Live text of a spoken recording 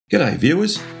G'day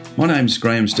viewers, my name's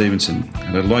Graham Stevenson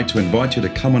and I'd like to invite you to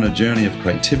come on a journey of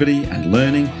creativity and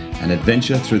learning and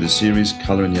adventure through the series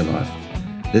Colour in Your Life.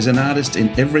 There's an artist in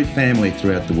every family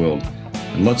throughout the world,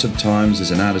 and lots of times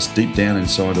there's an artist deep down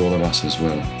inside all of us as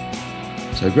well.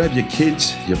 So grab your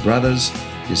kids, your brothers,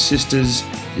 your sisters,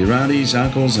 your aunties,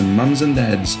 uncles and mums and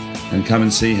dads and come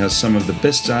and see how some of the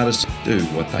best artists do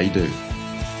what they do.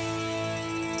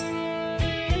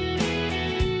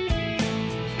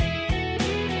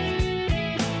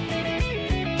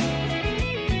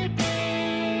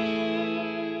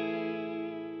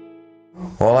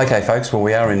 Well, okay folks,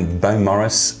 we are in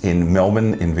Beaumaris in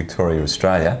Melbourne in Victoria,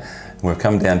 Australia. We've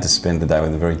come down to spend the day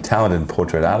with a very talented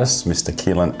portrait artist, Mr.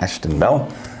 Keelan Ashton-Bell.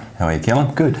 How are you,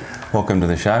 Keelan? Good. Welcome to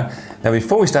the show. Now,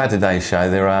 before we start today's show,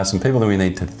 there are some people that we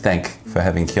need to thank for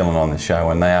having Keelan on the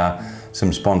show, and they are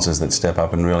some sponsors that step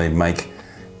up and really make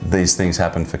these things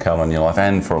happen for Colour in Your Life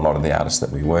and for a lot of the artists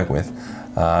that we work with.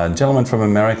 A gentleman from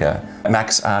America,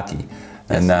 Max Archie.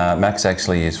 And Max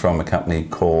actually is from a company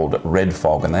called Red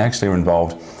Fog, and they actually are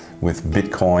involved with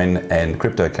Bitcoin and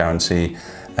cryptocurrency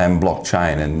and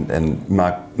blockchain. And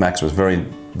Max was very,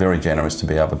 very generous to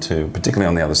be able to, particularly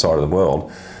on the other side of the world,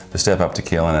 to step up to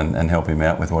Keelan and help him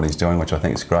out with what he's doing, which I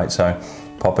think is great. So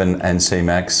pop in and see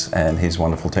Max and his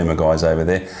wonderful team of guys over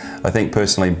there. I think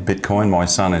personally, Bitcoin, my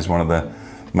son is one of the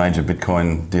major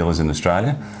Bitcoin dealers in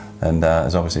Australia, and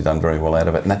has obviously done very well out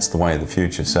of it, and that's the way of the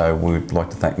future. So we'd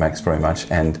like to thank Max very much,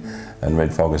 and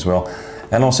Red Fog as well.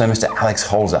 And also Mr. Alex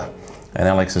Holzer. And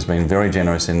Alex has been very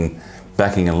generous in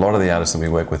backing a lot of the artists that we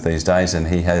work with these days, and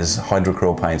he has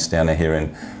hydrocryl paints down here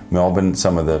in Melbourne,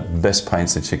 some of the best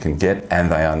paints that you can get,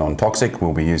 and they are non-toxic.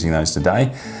 We'll be using those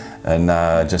today. And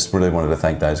just really wanted to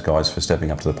thank those guys for stepping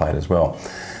up to the plate as well.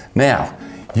 Now,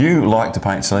 you like to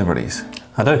paint celebrities.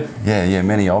 I do. Yeah,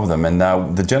 many of them. And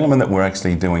the gentleman that we're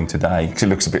actually doing today, actually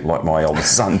looks a bit like my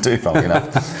oldest son too, funnily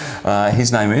enough.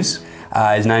 His name is?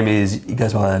 He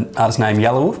goes by an artist name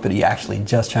Yellow Wolf, but he actually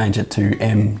just changed it to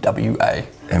MWA.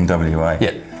 MWA?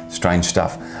 Yeah. Strange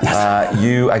stuff.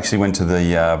 You actually went to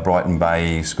the Brighton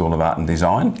Bay School of Art and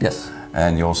Design. Yes.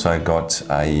 And you also got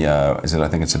a, I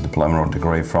think it's a diploma or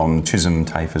degree from Chisholm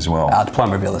TAFE as well.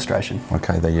 Diploma of illustration.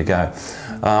 Okay, there you go.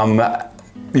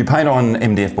 You paint on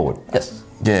MDF board? Yes.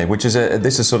 Yeah, which is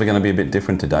this is sort of going to be a bit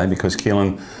different today because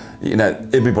Keelan, you know,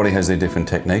 everybody has their different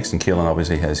techniques, and Keelan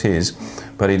obviously has his,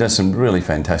 but he does some really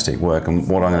fantastic work. And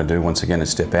what I'm going to do once again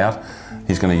is step out.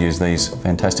 He's going to use these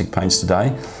fantastic paints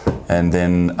today, and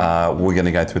then we're going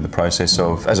to go through the process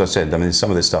of, as I said, I mean, some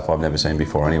of this stuff I've never seen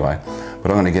before anyway, but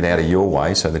I'm going to get out of your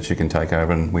way so that you can take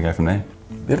over and we go from there.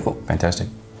 Beautiful. Fantastic.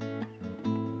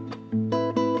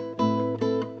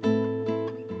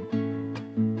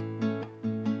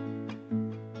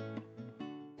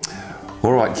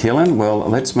 All right, Keelan, well,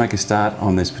 let's make a start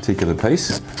on this particular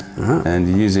piece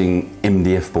and using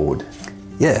MDF board.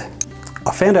 Yeah,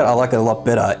 I found out I like it a lot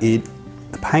better. The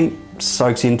paint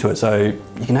soaks into it, so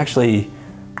you can actually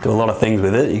do a lot of things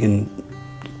with it. You can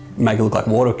make it look like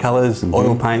watercolours,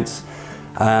 oil paints.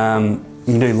 You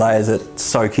can do layers that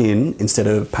soak in instead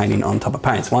of painting on top of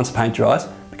paints. Once the paint dries,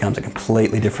 it becomes a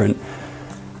completely different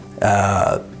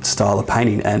style of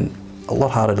painting, and a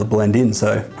lot harder to blend in,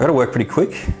 so I've got to work pretty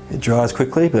quick. It dries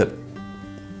quickly, but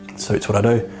it suits what I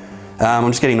do. I'm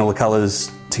just getting all the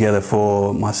colours together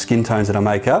for my skin tones that I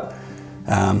make up.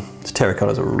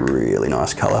 Terracotta is a really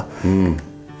nice colour. The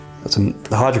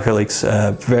hydroacrylics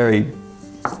are very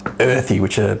earthy,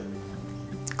 which are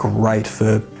great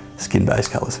for skin-based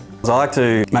colours. I like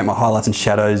to make my highlights and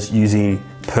shadows using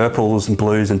purples and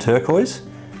blues and turquoise,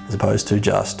 as opposed to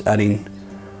just adding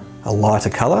a lighter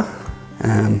colour.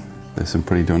 There's some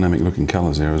pretty dynamic looking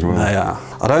colours there as well. They are.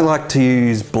 I don't like to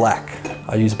use black.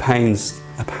 I use a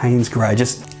Payne's grey.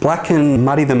 Just black can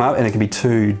muddy them up and it can be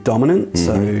too dominant.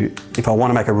 So if I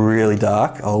want to make it really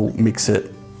dark, I'll mix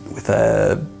it with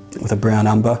a brown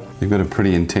umber. You've got a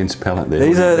pretty intense palette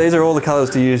there. These are all the colours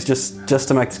to use just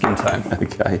to make the skin tone.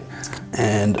 Okay.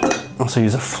 And also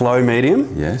use a flow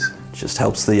medium. Yes. Just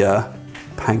helps the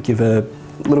paint give a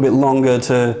little bit longer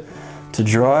to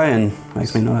dry and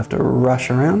makes me not have to rush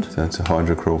around. So it's a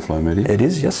hydrocryl flow medium? It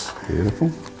is, yes.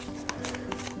 Beautiful.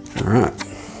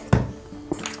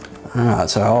 Alright,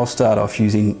 so I'll start off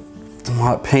using some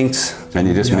light pinks. And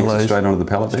you just mix it straight onto the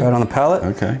palette there? Straight on the palette.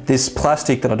 Okay. This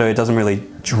plastic that I do, it doesn't really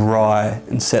dry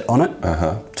and set on it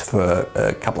for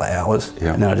a couple of hours.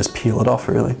 And then I just peel it off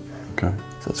really. Okay.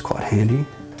 So it's quite handy.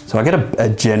 So I get a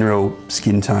general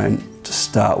skin tone to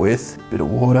start with. A bit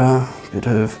of water, a bit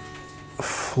of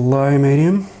flow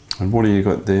medium. And what do you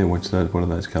got there? What are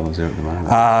those colours there at the moment?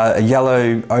 A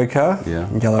yellow ochre,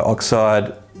 yellow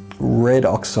oxide, red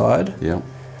oxide,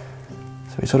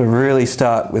 So we sort of really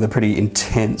start with a pretty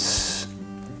intense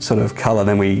sort of colour,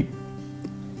 then we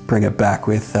bring it back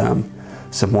with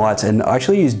some whites, and I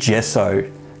actually use gesso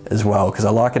as well because I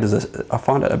like it I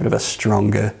find it a bit of a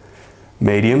stronger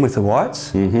medium with the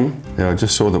whites. Yeah, I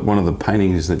just saw that one of the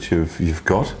paintings that you've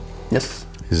got Yes.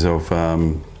 is of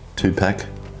Tupac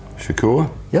Shakur.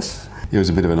 Yes. He was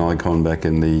a bit of an icon back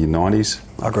in the 90s.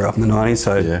 I grew up in the 90s,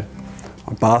 so Yeah,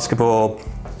 basketball,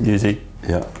 music,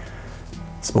 yeah.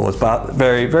 sports, but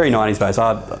very, very 90s based.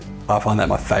 I find that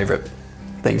my favourite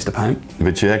things to paint.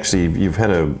 But you've had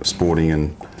a sporting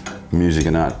and music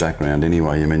and art background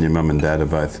anyway. I mean, your mum and dad are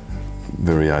both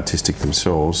very artistic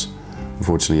themselves.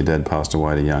 Unfortunately, your dad passed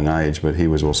away at a young age, but he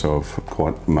was also a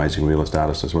quite amazing realist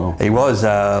artist as well. He was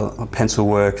pencil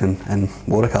work and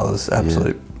watercolours,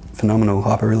 absolute phenomenal,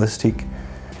 hyper-realistic,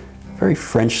 very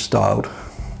French-styled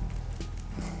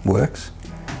works.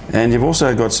 And you've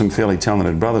also got some fairly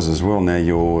talented brothers as well. Now,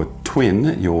 your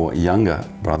twin, your younger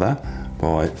brother,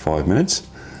 by 5 minutes,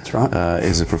 That's right.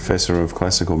 is a professor of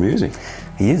classical music.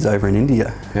 He is over in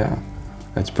India. Yeah,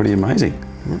 that's pretty amazing.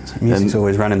 Music's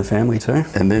always run in the family too.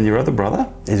 And then your other brother?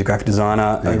 He's a graphic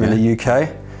designer over in the UK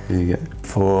There you go.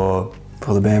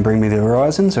 for the band Bring Me the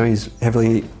Horizon, so he's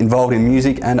heavily involved in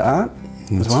music and art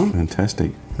as well.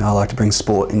 Fantastic. And I like to bring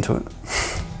sport into it.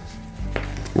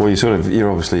 Well, you're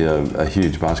obviously a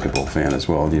huge basketball fan as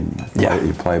well.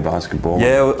 You play basketball.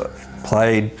 Yeah,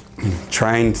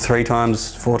 trained 3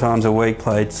 times, 4 times a week,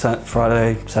 played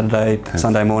Friday, Saturday,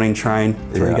 Sunday morning, train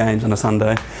 3 games on a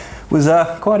Sunday. Was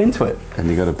quite into it. And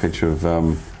you got a picture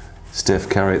of Steph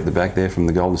Curry at the back there from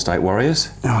the Golden State Warriors.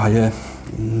 Oh yeah.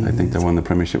 I think they won the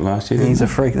premiership last year. He's a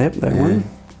freak. They won.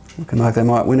 Looking like they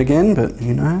might win again, but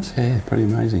who knows? Yeah, pretty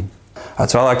amazing.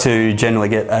 So I like to generally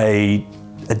get a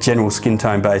general skin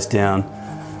tone base down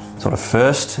sort of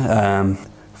first.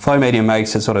 Flow medium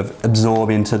makes it sort of absorb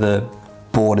into the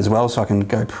board as well, so I can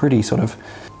go pretty sort of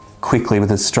quickly with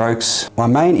the strokes. My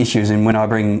main issue is when I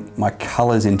bring my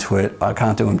colours into it, I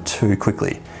can't do them too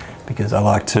quickly because I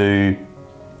like to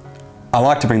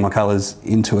bring my colours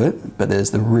into it, but there's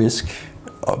the risk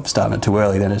of starting it too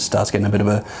early, then it starts getting a bit of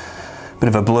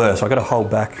a blur. So I've got to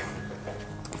hold back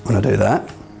when I do that.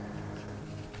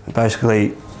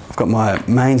 Basically, I've got my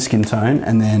main skin tone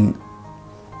and then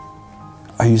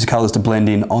I use the colours to blend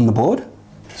in on the board.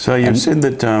 So you've said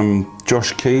that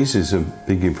Josh Keys is a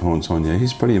big influence on you.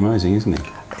 He's pretty amazing, isn't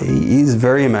he? He is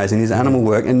very amazing. His animal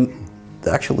work and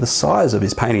the size of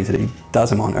his paintings that he does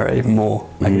them on are even more,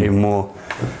 make it even more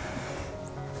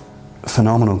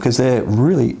phenomenal because they're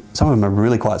really, some of them are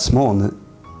really quite small, and the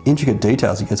intricate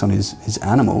details he gets on his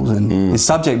animals and his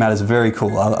subject matter is very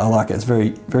cool. I like it. It's very,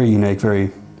 very unique,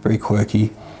 very, very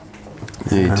quirky.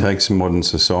 Yeah, he takes modern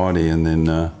society and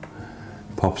then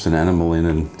pops an animal in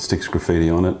and sticks graffiti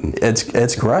on it. And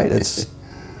it's great.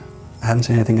 I haven't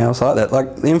seen anything else like that.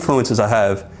 Like the influences I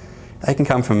have, they can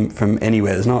come from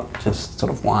anywhere. There's not just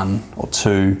sort of 1 or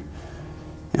 2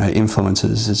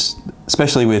 influences.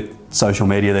 Especially with social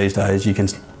media these days, you can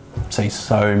see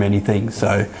so many things.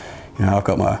 So, I've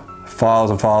got my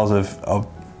files and files of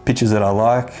pictures that I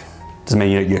like. Doesn't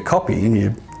mean you're copying,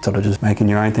 you're sort of just making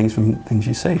your own things from things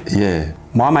you see. Yeah.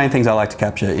 My main things I like to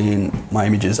capture in my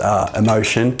images are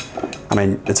emotion. I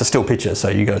mean, it's a still picture, so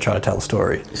you got to try to tell a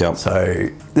story. Yep. So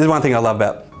this is one thing I love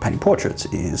about painting portraits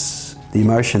is the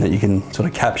emotion that you can sort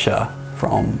of capture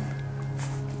from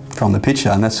the picture,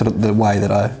 and that's sort of the way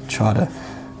that I try to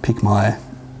pick my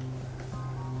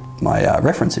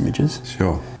reference images.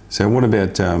 Sure. So what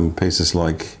about pieces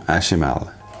like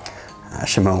Ashimel?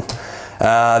 Ashimel.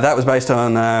 That was based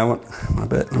on one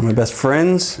of my best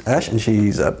friends, Ash, and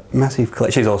she's a massive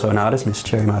collector. She's also an artist, Miss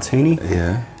Cherry Martini.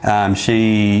 Yeah.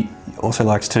 She also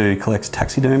likes to collect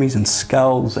taxidermies and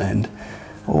skulls and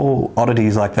all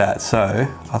oddities like that. So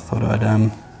I thought I'd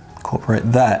incorporate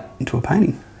that into a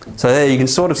painting. So there you can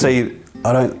sort of see,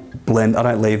 I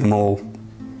don't leave them all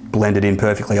blended in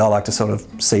perfectly. I like to sort of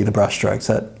see the brush strokes.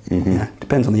 That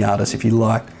depends on the artist if you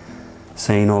like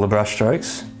seeing all the brush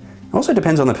strokes. Also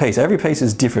depends on the piece. Every piece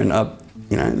is different.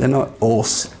 They're not all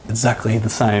exactly the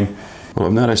same. Well,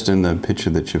 I've noticed in the picture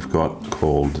that you've got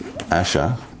called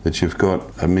Asher that you've got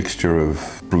a mixture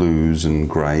of blues and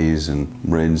greys and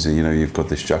reds. You've got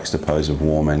this juxtapose of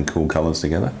warm and cool colours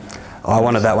together. I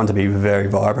wanted that one to be very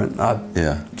vibrant.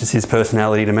 Just his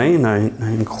personality to me, known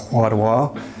him quite a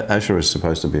while. Asher is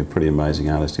supposed to be a pretty amazing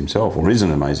artist himself, or is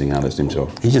an amazing artist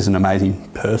himself. He's just an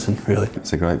amazing person, really.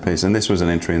 It's a great piece. And this was an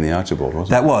entry in the Archibald,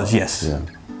 wasn't it? That was, yes. Yeah.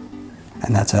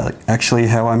 And that's actually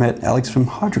how I met Alex from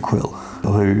Hydroquill,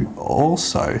 who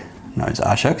also knows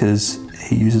Asher because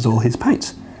he uses all his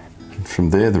paints. From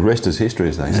there, the rest is history,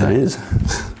 as they say. It is.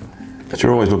 But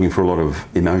you're always looking for a lot of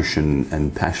emotion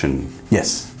and passion.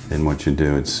 Yes. In what you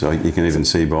do. It's you can even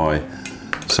see by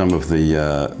some of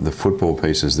the football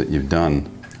pieces that you've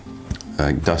done,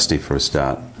 dusty for a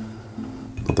start.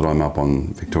 Not that I'm up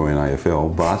on Victorian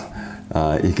AFL,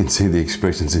 but you can see the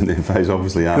expressions in their face,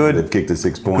 obviously, after they've kicked a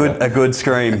 6-pointer. A good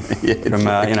scream from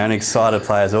an excited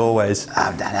player is always,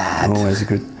 I've done it. Always a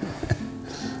good.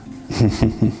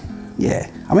 Yeah,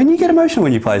 I mean, you get emotional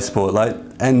when you play sport,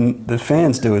 and the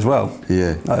fans do as well.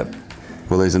 Yeah.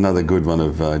 Well, there's another good one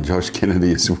of Josh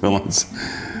Kennedy as well.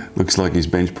 Looks like he's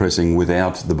bench pressing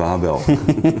without the barbell.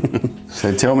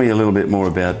 So tell me a little bit more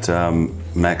about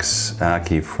Max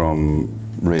Archie from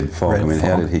Red Fog.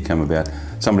 How did he come about?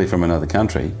 Somebody from another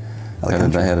country. How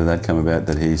did that come about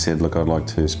that he said, look, I'd like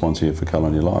to sponsor you for Colour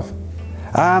in Your Life?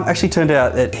 Actually turned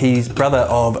out that he's brother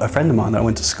of a friend of mine that I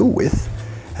went to school with,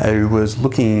 who was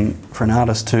looking for an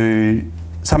artist to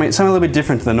something a little bit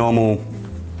different to the normal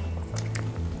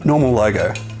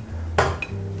logo.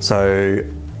 So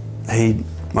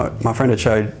my friend had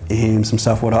showed him some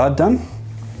stuff what I'd done,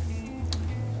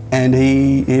 and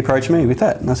he approached me with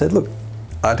that, and I said, look,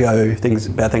 I do about things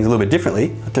a little bit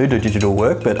differently. I do digital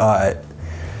work, but I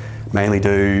mainly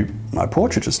do my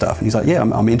portraiture stuff. And he's like, yeah,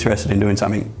 I'm interested in doing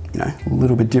something, a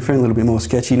little bit different, a little bit more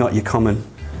sketchy, not your common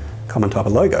type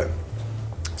of logo.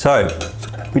 So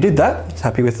we did that. He's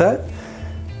happy with that.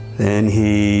 Then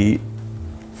he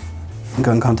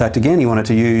got in contact again. He wanted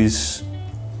to use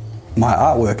my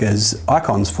artwork as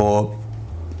icons for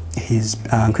his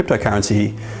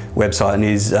cryptocurrency website and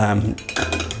his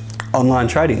online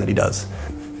trading that he does.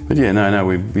 But yeah,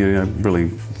 we really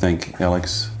thank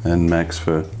Alex and Max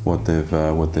for what they've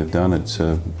done. It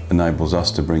enables us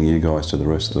to bring you guys to the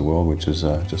rest of the world, which is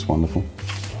just wonderful.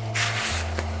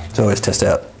 So I always test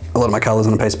out a lot of my colours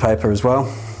on a piece of paper as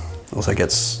well. Also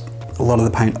gets a lot of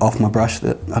the paint off my brush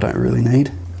that I don't really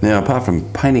need. Now, apart from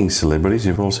painting celebrities,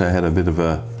 you've also had a bit of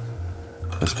a,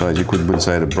 I suppose you could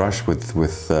say, a brush with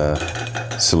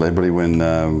celebrity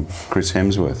when Chris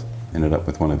Hemsworth ended up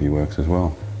with one of your works as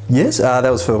well. Yes, that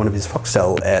was for one of his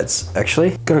Foxtel ads,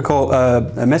 actually. Got a call,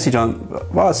 a message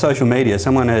via social media.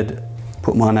 Someone had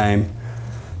put my name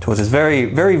towards this very,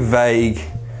 very vague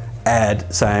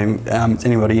ad saying, is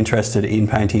anybody interested in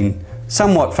painting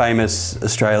somewhat famous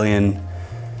Australian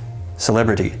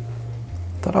celebrity?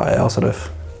 Thought I'll sort of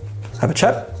have a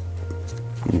chat,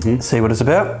 see what it's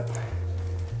about.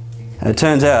 And it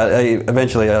turns out,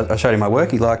 eventually I showed him my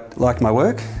work. He liked my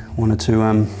work, wanted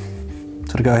to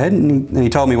sort of go ahead, and he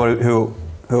told me who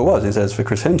it was. He says, for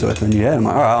Chris Hemsworth, and I'm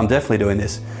like, all right, I'm definitely doing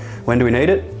this. When do we need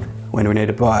it? When do we need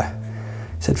it by?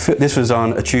 He said, this was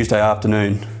on a Tuesday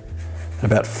afternoon at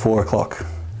about 4 o'clock.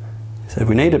 He said,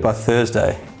 we need it by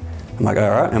Thursday. I'm like, all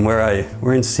right, and where are you?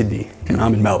 We're in Sydney, and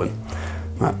I'm in Melbourne.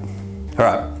 All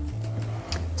right.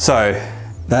 So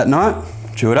that night,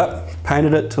 drew it up,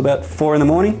 painted it till about 4 in the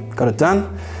morning, got it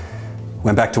done,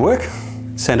 went back to work,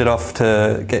 sent it off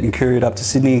to getting couriered up to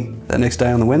Sydney the next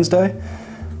day on the Wednesday.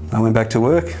 I went back to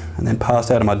work and then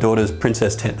passed out of my daughter's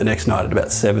princess tent the next night at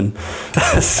about 7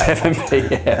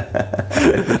 p.m.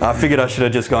 I figured I should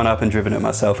have just gone up and driven it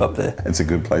myself up there. It's a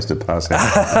good place to pass out.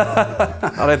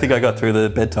 I don't think I got through the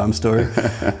bedtime story.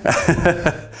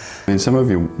 I mean, some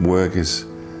of your work has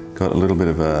got a little bit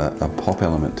of a pop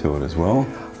element to it as well.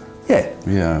 Yeah.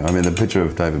 Yeah, I mean, the picture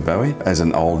of David Bowie as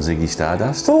an old Ziggy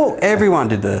Stardust. Well, everyone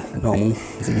did the normal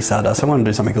Ziggy Stardust. I wanted to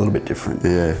do something a little bit different.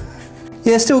 Yeah.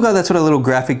 Yeah, still got that sort of little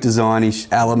graphic design-ish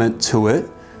element to it,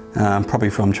 probably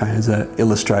from training as an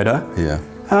illustrator. Yeah.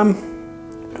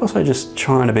 But also just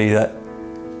trying to be that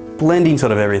blending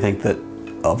sort of everything that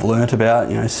I've learnt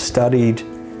about, studied,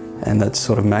 and that's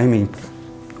sort of made me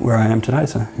where I am today.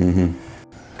 So.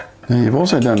 Now, you've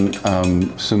also done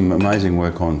some amazing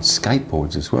work on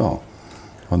skateboards as well,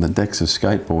 on the decks of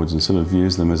skateboards, and sort of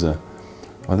used them as I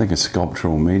think a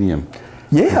sculptural medium.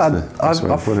 Yeah,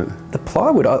 the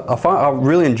plywood, I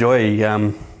really enjoy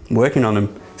working on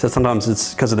them. So sometimes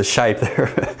it's because of the shape,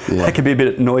 they can be a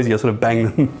bit noisy, I sort of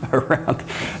bang them around.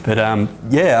 But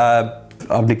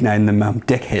I've nicknamed them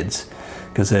deck heads,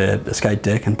 because they're a skate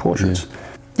deck and portraits.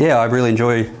 Yeah, I really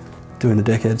enjoy doing the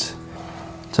deck heads.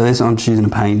 So this, I'm just using a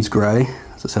Payne's grey.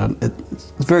 As I said,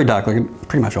 it's very dark, like it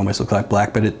pretty much almost looks like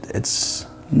black, but it's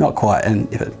not quite.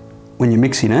 And when you're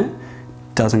mixing it,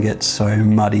 it doesn't get so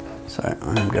muddy. So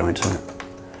I'm going to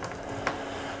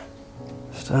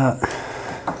start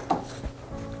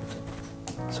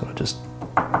sort of just.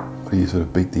 You sort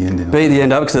of beat the end in. Beat the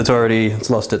end up because it's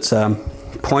lost its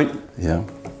point. Yeah.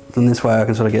 And this way I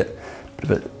can sort of get a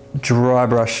bit of a dry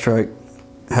brush stroke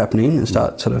happening and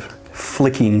start sort of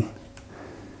flicking.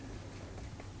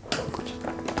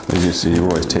 You're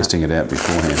always testing it out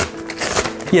beforehand.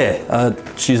 Yeah,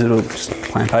 just use a little just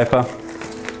plain paper.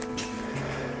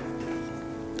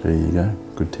 There you go,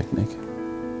 good technique.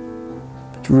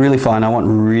 It's really fine. I want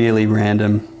really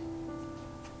random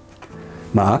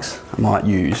marks. I might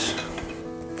use,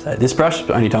 say, this brush,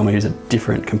 but only time I use a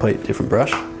complete different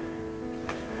brush.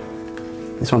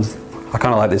 This one's, I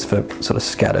kind of like this for sort of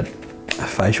scattered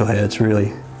facial hair. It's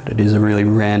really, but it is a really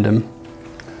random.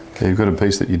 Okay, you've got a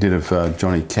piece that you did of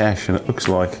Johnny Cash, and it looks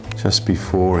like just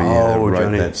before he wrote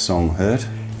Johnny. that song Hurt.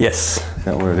 Yes. Is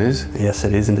that what it is? Yes,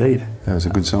 it is indeed. That was a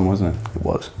good song, wasn't it? It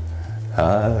was. I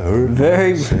heard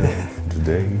Very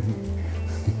today.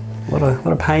 A lot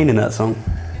of pain in that song.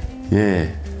 Yeah,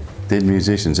 dead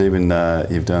musicians. Even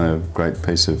you've done a great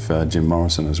piece of Jim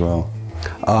Morrison as well.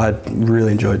 I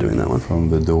really enjoyed doing that one. From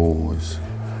The Doors.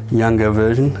 Younger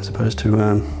version as opposed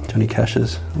to Johnny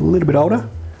Cash's a little bit older.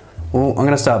 Well, I'm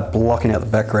going to start blocking out the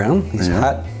background. His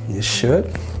hat, his shirt,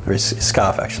 or his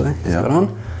scarf actually. He's got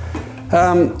on.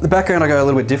 The background I go a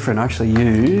little bit different. I actually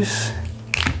use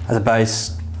as a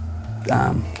base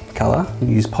colour.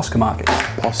 Use Posca markers.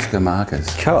 Posca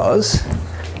markers. Because,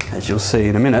 as you'll see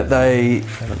in a minute, they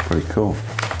look pretty cool.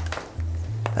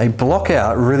 They block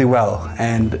out really well,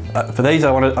 and for these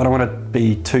I don't want to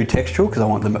be too textural because I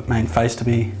want the main face to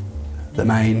be the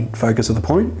main focus of the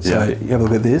point. So you have a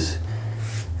look at this,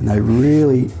 and they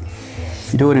really, if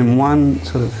you do it in one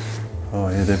sort of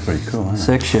they're pretty cool, aren't they?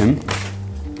 section,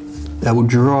 they will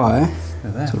dry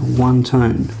sort of one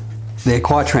tone. They're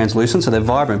quite translucent, so they're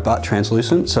vibrant but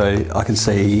translucent, so I can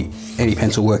see any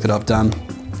pencil work that I've done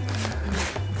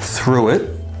through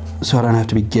it, so I don't have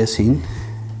to be guessing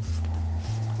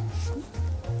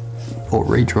or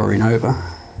redrawing over.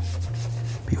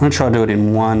 But you want to try to do it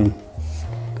in one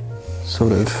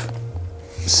sort of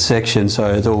section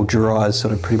so it all dries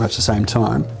sort of pretty much the same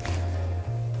time.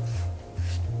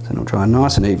 So it'll dry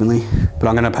nice and evenly. But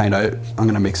I'm going to paint it, I'm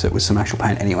going to mix it with some actual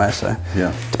paint anyway, so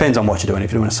depends on what you're doing.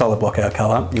 If you're doing a solid block out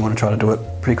colour, you want to try to do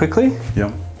it pretty quickly.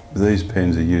 Yep. These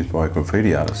pens are used by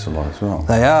graffiti artists a lot as well.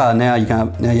 They are. Now you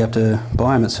have to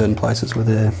buy them at certain places where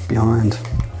they're behind.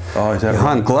 Oh, is that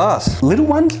behind glass. Little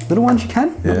ones you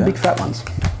can, not the big fat ones.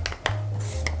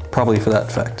 Probably for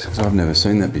that fact. So I've never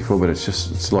seen that before, but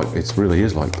it really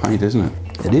is like paint, isn't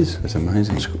it? It is. It's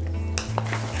amazing. It's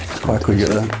quite cool. You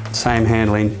get the same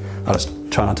handling. I just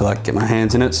try not to get my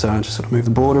hands in it, so I just sort of move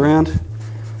the board around.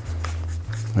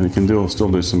 And you can still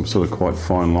do some sort of quite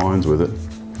fine lines with it.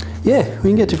 Yeah, we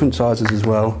can get different sizes as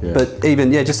well. Yeah. But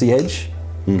even just the edge,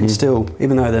 you can still,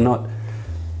 even though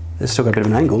they've still got a bit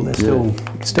of an angle, they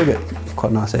still get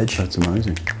quite a nice edge. That's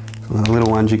amazing. The little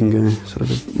ones you can go sort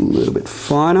of a little bit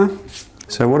finer.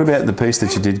 So what about the piece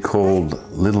that you did called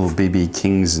Little BB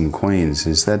Kings and Queens?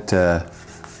 Is that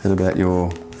about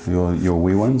your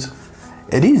wee ones?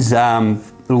 It is.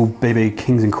 Little BB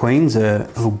Kings and Queens, a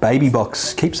little baby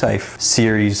box keepsafe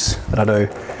series that I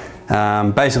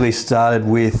do. Basically started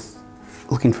with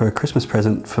looking for a Christmas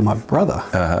present for my brother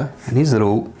and his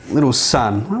little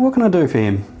son. What can I do for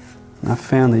him? And I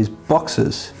found these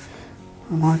boxes.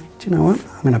 I'm like, do you know what?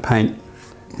 I'm going to paint,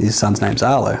 his son's name's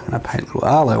Arlo, and I paint little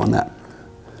Arlo on that.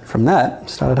 From that,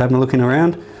 started having a looking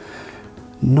around.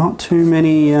 Not too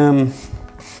many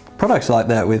products like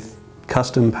that with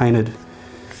custom painted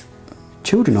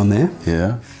children on there.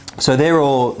 Yeah. So they're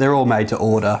all made to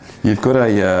order. You've got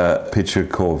a picture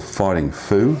called Fighting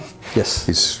Foo. Yes.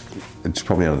 It's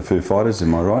probably out of the Foo Fighters,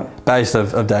 am I right? Based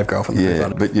of Dave Grohl from the Foo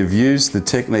Fighters. But you've used the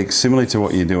technique similar to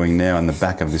what you're doing now in the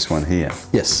back of this one here.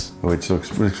 Yes. Which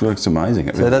looks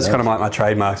amazing. So that's kind of like my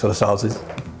trademark sort of styles, is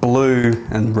blue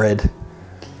and red.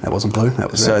 That wasn't blue,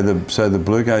 that was red. So the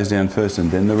blue goes down first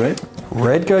and then the red?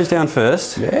 Red goes down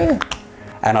first. Yeah.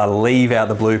 And I leave out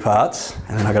the blue parts,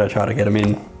 and then I've got to try to get them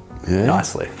in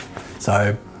nicely.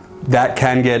 So that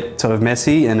can get sort of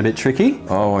messy and a bit tricky.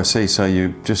 Oh, I see. So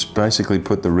you just basically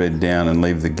put the red down and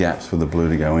leave the gaps for the blue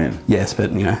to go in. Yes,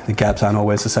 but the gaps aren't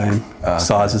always the same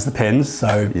size as the pens,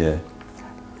 so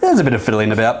there's a bit of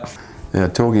fiddling about. Now,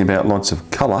 talking about lots of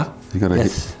colour, you've got a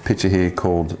picture here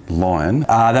called Lion.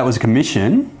 That was a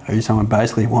commission. Someone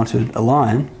basically wanted a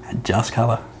lion and just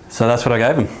colour. So that's what I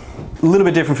gave him. A little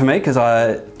bit different for me because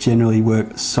I generally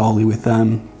work solely with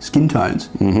skin tones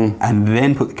and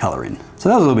then put the colour in. So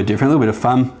that was a little bit different, a little bit of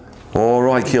fun. All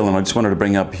right, Keelan, I just wanted to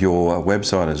bring up your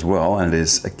website as well, and it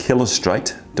is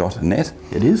killustrate.net.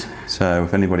 It is. So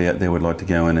if anybody out there would like to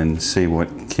go in and see what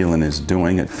Keelan is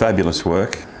doing, it's fabulous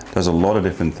work. Does a lot of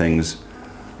different things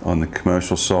on the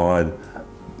commercial side.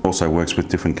 Also works with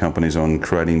different companies on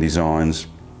creating designs.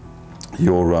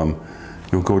 Your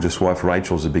gorgeous wife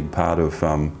Rachel's a big part of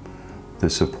the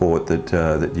support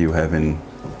that you have in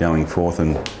going forth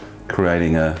and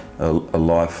creating a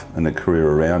life and a career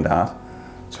around art,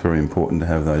 it's very important to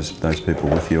have those people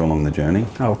with you along the journey.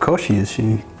 Oh, of course she is.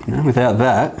 Without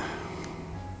that,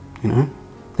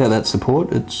 without that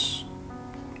support, it's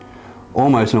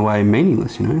almost in a way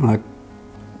meaningless. Like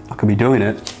I could be doing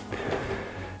it.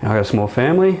 I got a small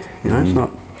family.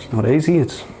 It's not easy.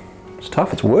 It's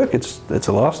tough. It's work. It's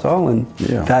a lifestyle, and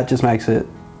that just makes it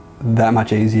that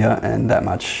much easier and that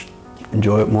much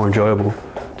more enjoyable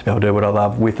to be able to do what I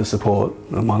love with the support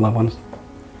of my loved ones.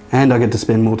 And I get to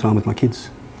spend more time with my kids.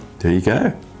 There you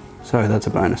go. So that's a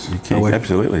bonus.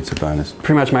 Absolutely, it's a bonus.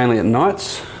 Pretty much mainly at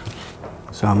nights.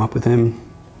 So I'm up with them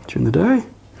during the day.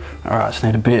 All right, just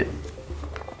need a bit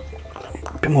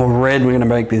more red. We're going to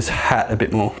make this hat a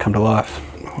bit more come to life.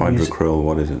 Hydrocryl,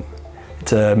 what is it?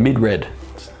 It's a mid-red.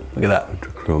 Look at that.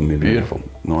 Hydrocryl mid-red. Beautiful.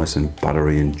 Nice and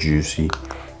buttery and juicy.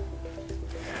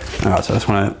 All right, so I just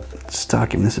want to start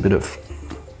giving this a bit of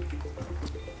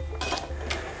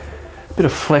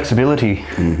flexibility.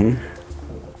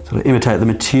 Sort of imitate the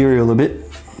material a bit.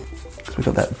 So we've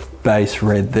got that base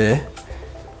red there.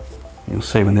 You'll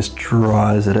see when this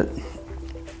dries that it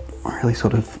really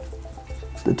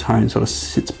the tone sort of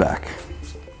sits back.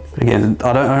 But again,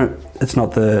 it's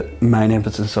not the main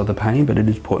emphasis of the painting, but it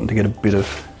is important to get a bit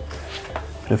of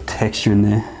texture in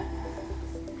there.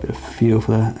 A bit of feel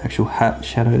for the actual hat,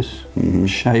 shadows,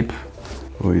 shape.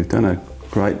 Well, you've done a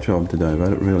great job today,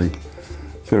 but it really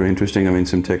very interesting. I mean,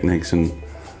 some techniques and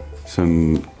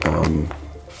some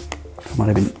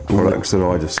products that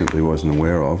I just simply wasn't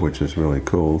aware of, which is really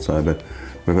cool. So, but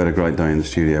we've had a great day in the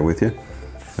studio with you,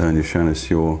 and you've shown us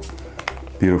your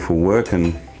beautiful work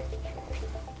and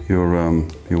your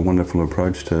wonderful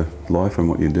approach to life and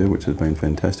what you do, which has been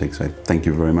fantastic. So, thank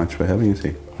you very much for having us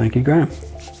here. Thank you, Graham.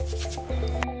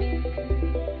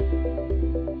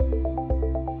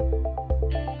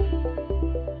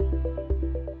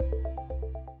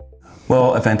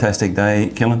 Well, a fantastic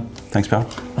day, Keelan. Thanks, pal.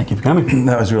 Thank you for coming.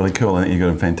 That was really cool. I think you've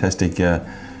got a fantastic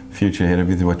future ahead of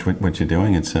you with what you're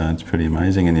doing. It's pretty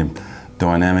amazing, and you're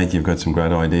dynamic. You've got some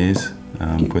great ideas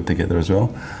put together as well.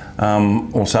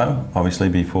 Also, obviously,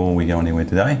 before we go anywhere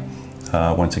today,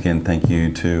 once again, thank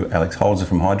you to Alex Holzer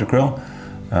from Hydrocryl.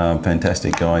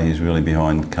 Fantastic guy. He's really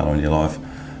behind Colour in Your Life.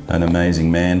 An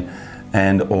amazing man.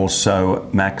 And also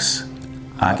Max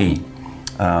Aki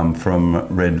from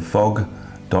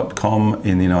redfog.com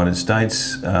in the United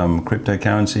States.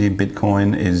 Cryptocurrency,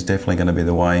 Bitcoin is definitely going to be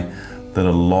the way that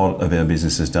a lot of our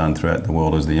business is done throughout the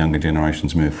world as the younger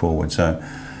generations move forward. So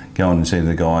go on and see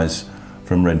the guys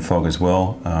from Red Fog as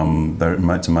well.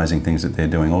 It's amazing things that they're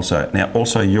doing also. Now,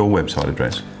 also your website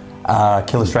address.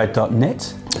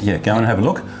 Killustrate.net. Yeah, go and have a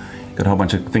look. Got a whole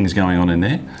bunch of things going on in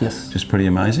there. Yes. Just pretty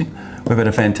amazing. We've had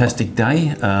a fantastic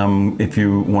day. If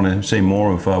you want to see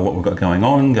more of what we've got going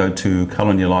on, go to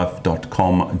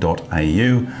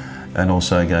colorinyourlife.com.au and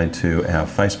also go to our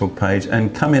Facebook page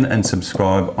and come in and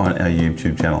subscribe on our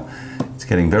YouTube channel. It's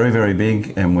getting very, very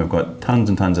big, and we've got tons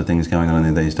and tons of things going on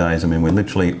in these days. I mean, we're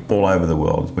literally all over the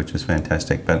world, which is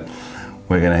fantastic. But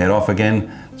we're going to head off again.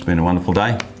 It's been a wonderful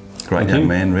day. Great young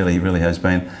man, really, really has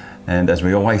been. And as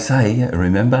we always say,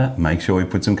 remember, make sure you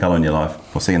put some colour in your life.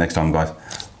 We'll see you next time, guys.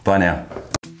 Bye now.